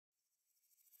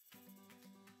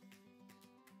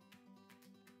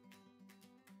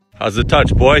How's the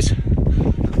touch, boys?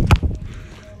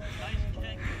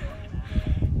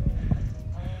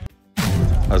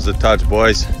 How's the touch,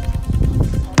 boys?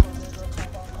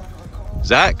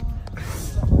 Zach?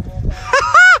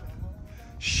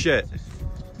 Shit.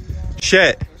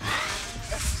 Shit.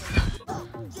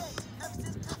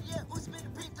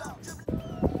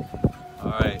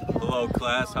 Alright, hello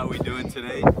class, how we doing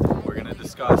today? We're going to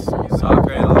discuss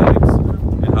soccer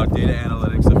analytics and how data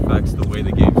analytics affects the way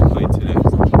the game's played today.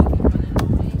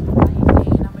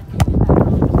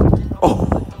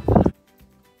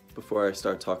 Before I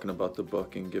start talking about the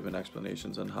book and giving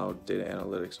explanations on how data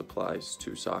analytics applies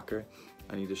to soccer,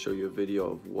 I need to show you a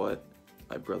video of what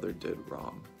my brother did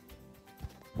wrong.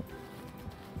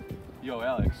 Yo,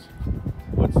 Alex,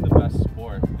 what's the best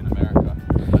sport in America?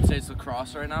 I'd say it's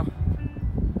lacrosse right now.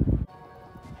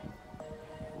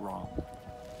 Wrong.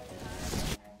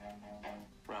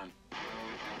 Run.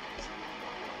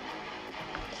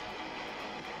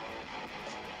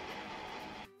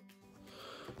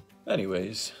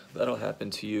 Anyways, that'll happen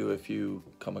to you if you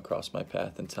come across my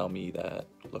path and tell me that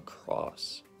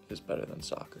lacrosse is better than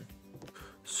soccer.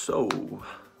 So,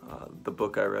 the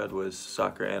book I read was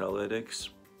Soccer Analytics,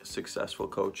 Successful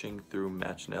Coaching Through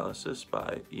Match Analysis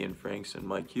by Ian Franks and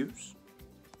Mike Hughes.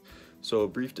 So a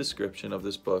brief description of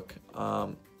this book.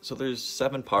 So there's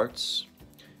 7 parts.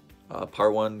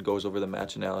 Part 1 goes over the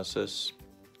match analysis,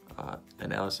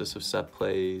 analysis of set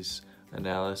plays,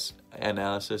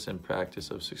 analysis and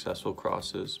practice of successful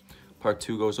crosses. Part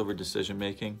 2 goes over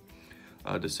decision-making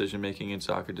in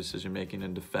soccer, decision-making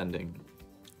and defending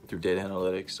through data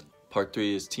analytics. Part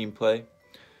 3 is team play.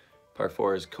 Part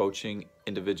 4 is coaching,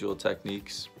 individual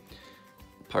techniques.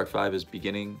 Part 5 is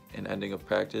beginning and ending of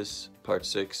practice. Part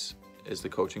 6 is the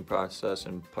coaching process,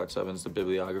 and Part 7 is the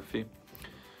bibliography.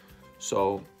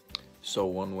 So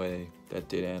one way that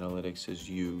data analytics is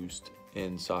used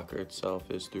in soccer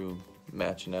itself is through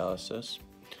match analysis.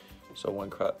 So one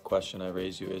question I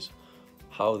raise you is,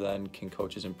 how then can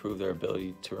coaches improve their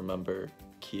ability to remember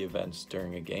key events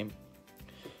during a game?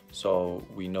 So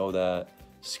we know that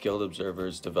skilled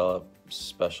observers develop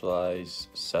specialized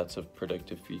sets of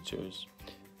predictive features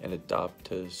and adapt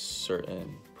to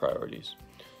certain priorities.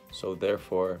 So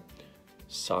therefore,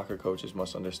 soccer coaches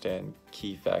must understand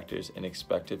key factors in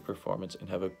expected performance and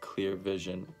have a clear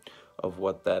vision of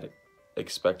what that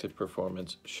expected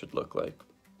performance should look like.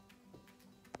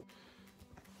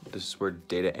 This is where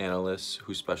data analysts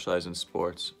who specialize in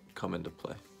sports come into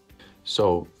play.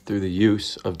 So through the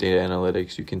use of data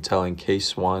analytics, you can tell in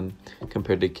case 1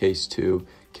 compared to case 2,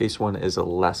 case 1 is a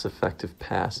less effective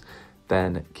pass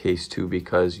than case 2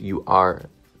 because you are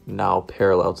now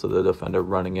parallel to the defender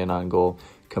running in on goal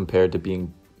compared to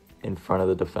being in front of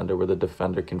the defender where the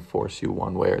defender can force you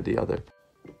one way or the other.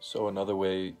 So another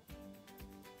way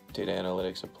data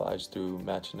analytics applies through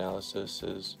match analysis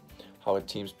is how a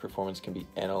team's performance can be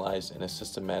analyzed in a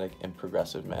systematic and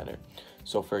progressive manner.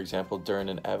 So for example, during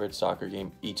an average soccer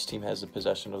game, each team has the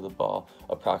possession of the ball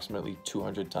approximately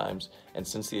 200 times, and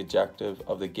since the objective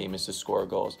of the game is to score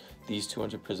goals, these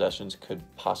 200 possessions could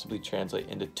possibly translate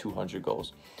into 200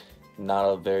 goals. Not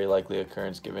a very likely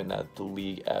occurrence given that the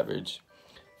league average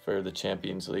for the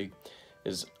Champions League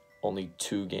is only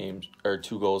 2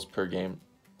 goals per game.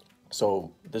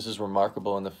 So this is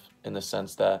remarkable in the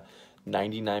sense that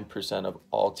 99% of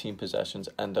all team possessions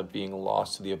end up being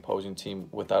lost to the opposing team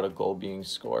without a goal being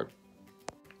scored.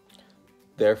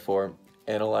 Therefore,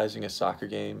 analyzing a soccer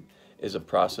game is a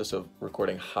process of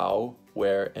recording how,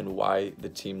 where, and why the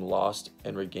team lost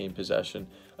and regained possession.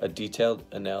 A detailed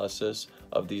analysis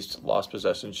of these lost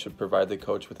possessions should provide the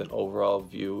coach with an overall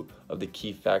view of the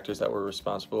key factors that were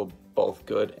responsible, both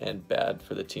good and bad,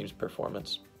 for the team's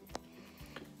performance.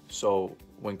 So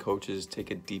when coaches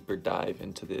take a deeper dive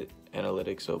into the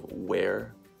analytics of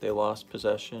where they lost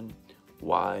possession,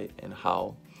 why, and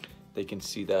how, they can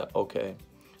see that, okay,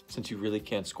 since you really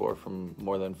can't score from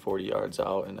more than 40 yards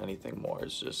out and anything more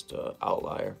is just an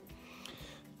outlier,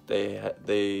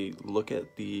 they look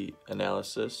at the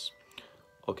analysis.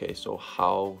 Okay, so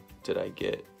how did I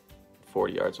get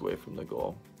 40 yards away from the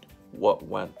goal? What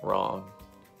went wrong?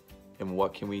 And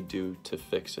what can we do to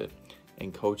fix it?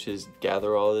 And coaches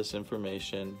gather all this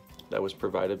information that was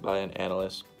provided by an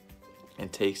analyst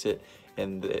and takes it,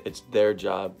 and it's their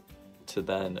job to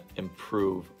then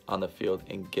improve on the field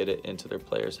and get it into their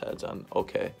players' heads on,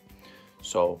 okay,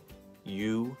 so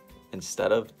you,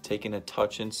 instead of taking a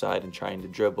touch inside and trying to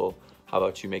dribble, how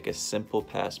about you make a simple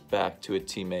pass back to a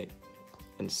teammate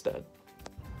instead?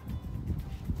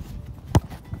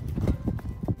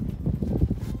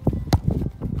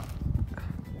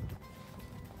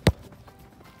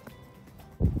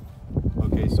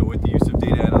 Okay, so with the use of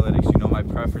data analytics,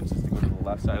 preference is to go to the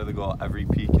left side of the goal every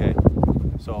PK.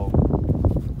 So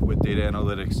with data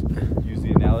analytics, use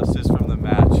the analysis from the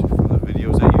match, from the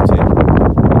videos that you take.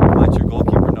 Let your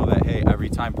goalkeeper know that, hey, every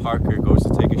time Parker goes to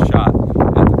take a shot at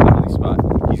the penalty spot,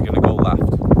 he's going to go left.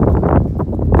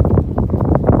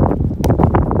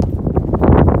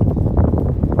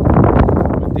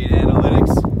 With data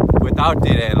analytics, without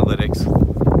data analytics,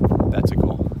 that's a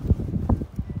goal.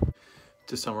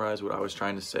 To summarize what I was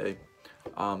trying to say,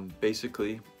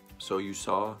 basically, so you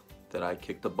saw that I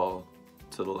kicked the ball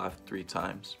to the left 3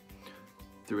 times.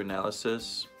 Through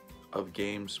analysis of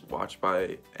games watched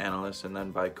by analysts and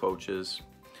then by coaches,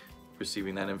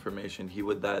 receiving that information, he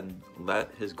would then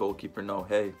let his goalkeeper know,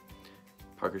 hey,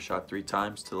 Parker shot 3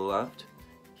 times to the left.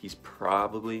 He's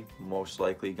probably most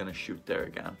likely gonna shoot there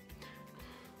again.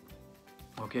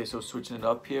 Okay, so switching it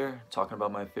up here, talking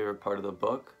about my favorite part of the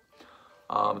book.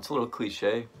 It's a little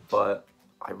cliche, but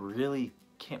I really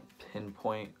can't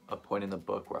pinpoint a point in the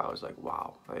book where I was like,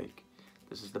 wow, like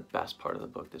this is the best part of the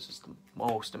book, this is the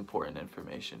most important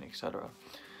information, etc.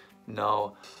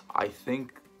 No, I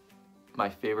think my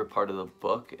favorite part of the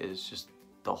book is just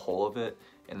the whole of it,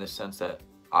 in the sense that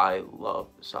I love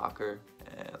soccer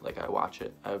and like I watch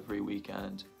it every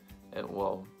weekend, and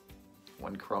well,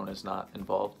 when Corona's not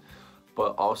involved,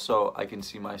 but also I can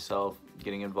see myself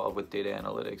getting involved with data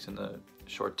analytics in the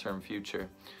short-term future.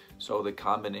 So the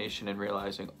combination and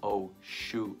realizing, oh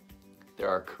shoot, there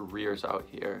are careers out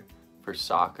here for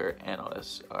soccer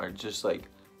analysts, are just like,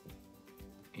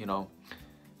 you know,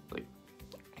 like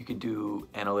you can do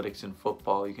analytics in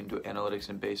football, you can do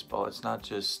analytics in baseball. It's not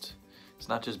just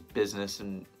business,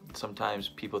 and sometimes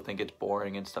people think it's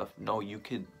boring and stuff. No, you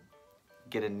could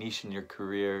get a niche in your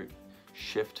career,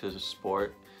 shift to the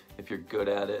sport. If you're good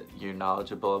at it, you're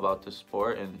knowledgeable about the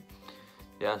sport, and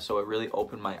yeah, so it really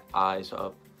opened my eyes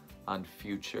up on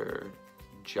future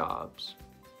jobs.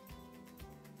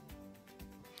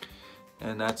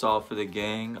 And that's all for the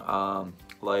gang.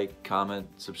 Like, comment,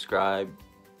 subscribe,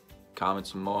 comment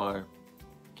some more.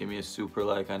 Give me a super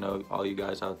like. I know all you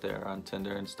guys out there on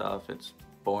Tinder and stuff, it's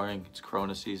boring, it's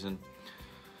Corona season.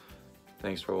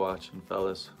 Thanks for watching,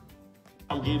 fellas.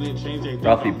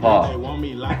 Ralphie Paw.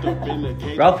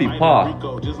 Ralphie Paw.